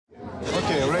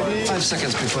5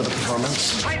 seconds before the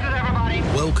performance. Places, everybody.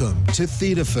 Welcome to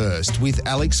Theatre First with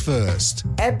Alex First.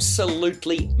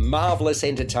 Absolutely marvellous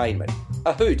entertainment.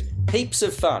 A hoot, heaps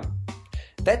of fun.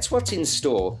 That's what's in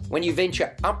store when you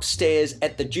venture upstairs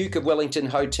at the Duke of Wellington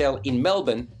Hotel in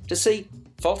Melbourne to see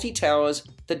Fawlty Towers,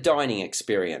 The Dining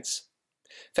Experience.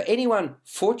 For anyone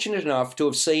fortunate enough to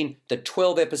have seen the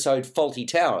 12-episode Fawlty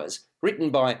Towers,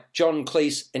 written by John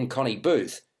Cleese and Connie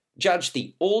Booth, judged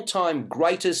the all-time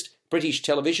greatest British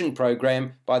television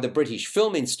program by the British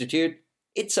Film Institute,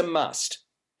 it's a must.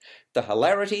 The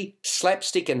hilarity,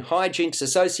 slapstick and hijinks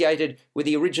associated with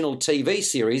the original TV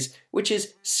series, which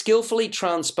is skillfully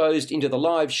transposed into the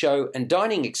live show and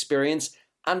dining experience,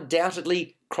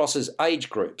 undoubtedly crosses age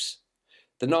groups.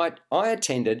 The night I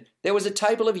attended, there was a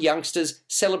table of youngsters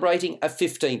celebrating a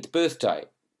 15th birthday.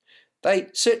 They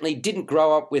certainly didn't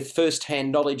grow up with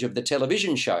first-hand knowledge of the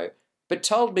television show, but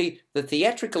told me the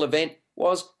theatrical event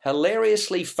was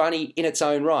hilariously funny in its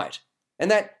own right,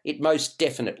 and that it most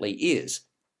definitely is.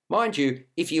 Mind you,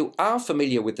 if you are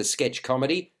familiar with the sketch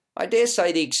comedy, I dare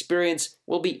say the experience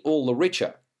will be all the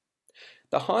richer.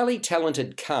 The highly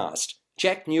talented cast,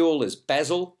 Jack Newell as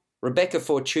Basil, Rebecca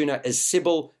Fortuna as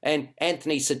Sybil, and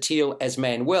Anthony Satiel as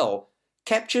Manuel,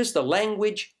 captures the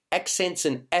language, accents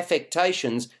and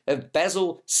affectations of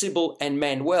Basil, Sybil and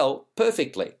Manuel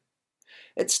perfectly.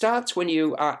 It starts when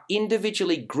you are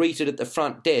individually greeted at the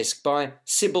front desk by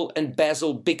Sybil and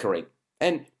Basil bickering,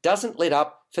 and doesn't let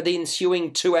up for the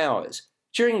ensuing 2 hours,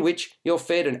 during which you're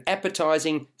fed an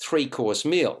appetising 3-course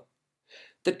meal.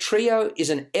 The trio is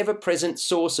an ever-present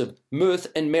source of mirth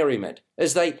and merriment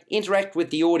as they interact with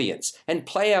the audience and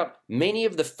play out many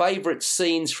of the favourite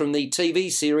scenes from the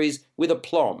TV series with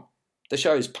aplomb. The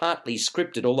show's partly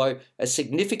scripted, although a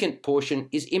significant portion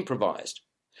is improvised.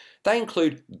 They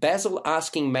include Basil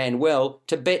asking Manuel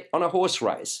to bet on a horse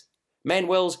race,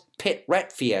 Manuel's pet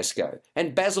rat fiasco,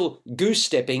 and Basil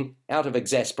goose-stepping out of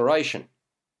exasperation.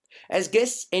 As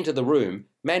guests enter the room,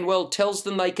 Manuel tells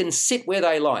them they can sit where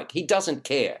they like. He doesn't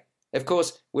care. Of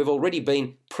course, we've already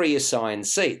been pre-assigned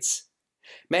seats.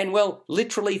 Manuel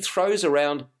literally throws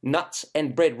around nuts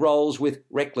and bread rolls with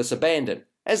reckless abandon,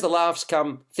 as the laughs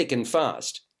come thick and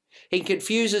fast. He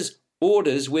confuses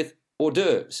orders with hors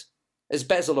d'oeuvres, as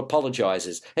Basil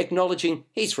apologises, acknowledging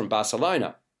he's from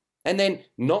Barcelona. And then,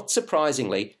 not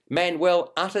surprisingly,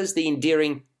 Manuel utters the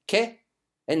endearing "que"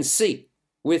 and "si"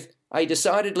 with a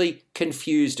decidedly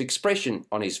confused expression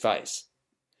on his face.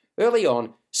 Early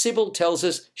on, Sybil tells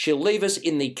us she'll leave us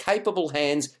in the capable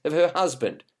hands of her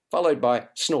husband, followed by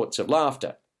snorts of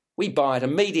laughter. We buy it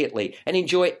immediately and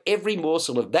enjoy every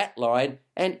morsel of that line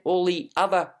and all the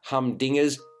other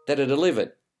humdingers that are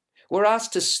delivered. We're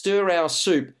asked to stir our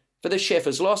soup, for the chef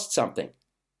has lost something.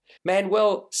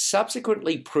 Manuel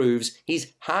subsequently proves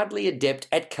he's hardly adept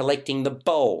at collecting the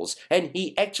bowls, and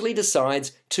he actually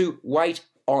decides to wait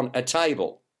on a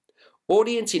table.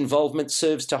 Audience involvement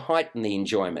serves to heighten the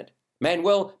enjoyment.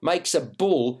 Manuel makes a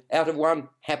bull out of one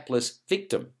hapless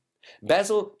victim.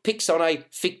 Basil picks on a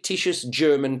fictitious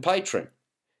German patron.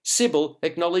 Sybil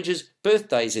acknowledges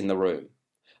birthdays in the room.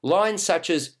 Lines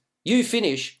such as "You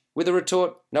finish," with a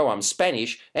retort, "No, I'm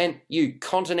Spanish," and "You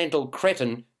continental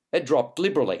cretin," are dropped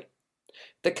liberally.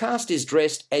 The cast is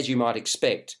dressed as you might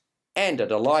expect, and a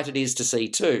delight it is to see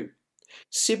too.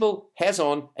 Sybil has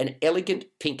on an elegant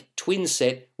pink twin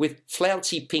set with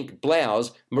flouncy pink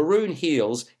blouse, maroon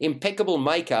heels, impeccable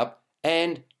makeup,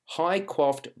 and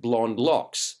high-coiffed blonde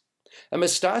locks. A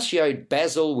mustachioed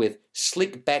Basil with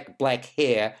slick-back black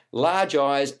hair, large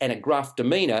eyes and a gruff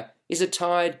demeanour is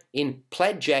attired in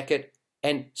plaid jacket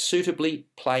and suitably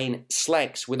plain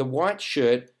slacks with a white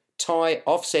shirt, tie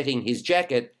offsetting his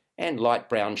jacket, and light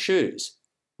brown shoes.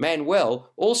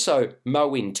 Manuel, also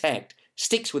mo intact,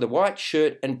 sticks with a white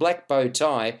shirt and black bow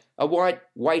tie, a white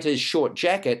waiter's short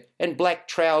jacket, and black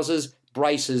trousers,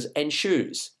 braces and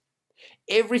shoes.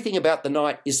 Everything about the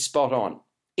night is spot on.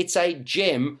 It's a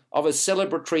gem of a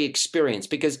celebratory experience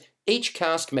because each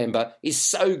cast member is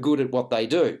so good at what they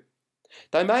do.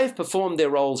 They may have performed their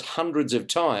roles hundreds of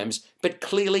times, but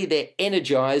clearly they're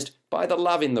energised by the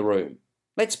love in the room.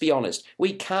 Let's be honest,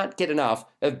 we can't get enough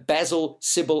of Basil,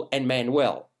 Sybil and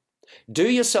Manuel. Do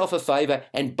yourself a favour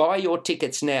and buy your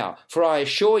tickets now, for I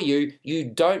assure you, you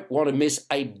don't want to miss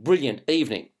a brilliant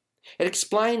evening. It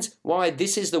explains why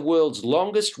this is the world's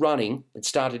longest running, it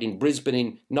started in Brisbane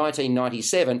in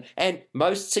 1997, and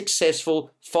most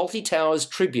successful Fawlty Towers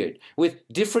tribute, with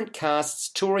different casts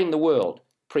touring the world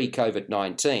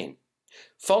pre-COVID-19.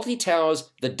 Fawlty Towers,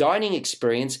 The Dining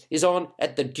Experience, is on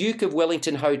at the Duke of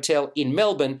Wellington Hotel in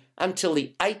Melbourne until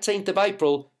the 18th of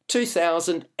April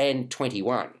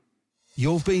 2021.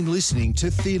 You've been listening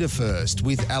to Theatre First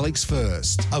with Alex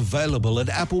First. Available at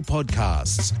Apple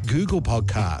Podcasts, Google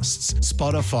Podcasts,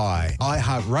 Spotify,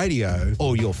 iHeartRadio,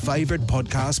 or your favourite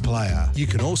podcast player. You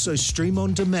can also stream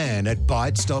on demand at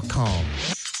Bytes.com.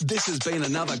 This has been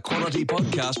another quality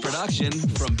podcast production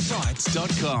from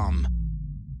Bytes.com.